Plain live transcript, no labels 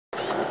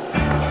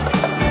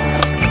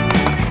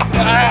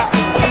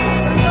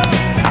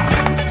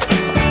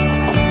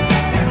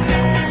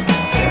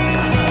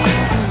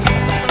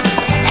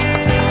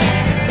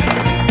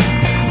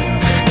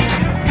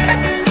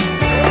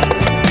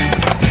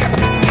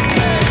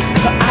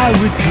I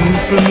withdrew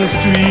from the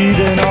street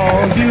and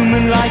all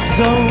human-like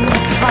zones.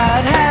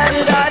 I'd had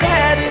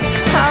it,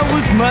 I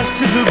was much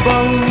to the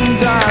bones.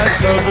 I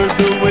covered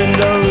the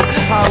windows,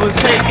 I was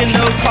taking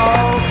no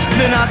calls.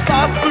 Then I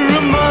thought for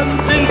a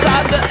month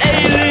inside the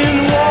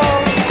alien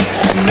walls.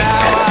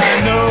 Now I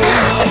know,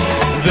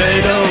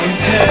 they don't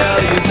tell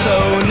you so.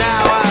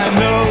 Now I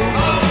know,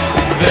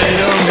 they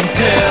don't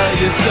tell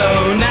you so.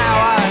 Now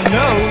I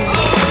know,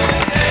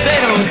 they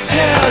don't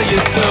tell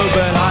you so,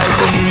 but I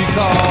can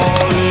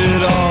recall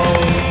it all.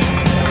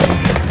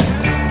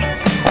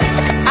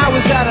 I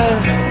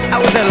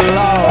was at a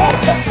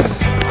loss.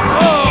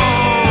 Oh,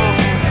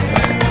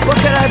 what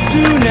could I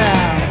do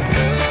now?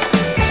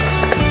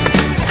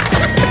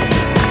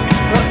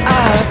 Well,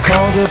 I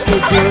called up a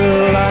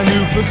girl I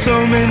knew for so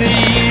many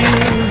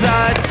years.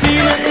 I'd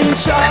seen her in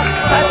shock,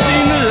 I'd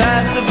seen the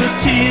last of her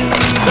tears.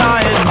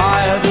 I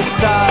admired her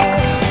style,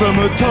 from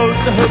her toes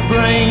to her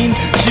brain.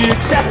 She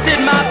accepted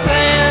my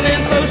plan,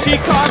 and so she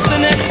caught the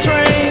next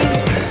train.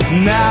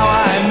 Now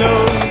I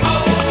know,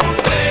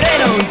 they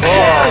don't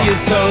tell you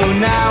so.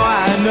 Now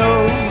I know,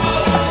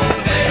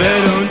 they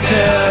don't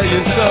tell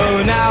you so.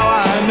 Now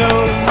I know,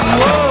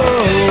 whoa,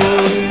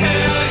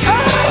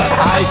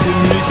 I can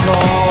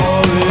recall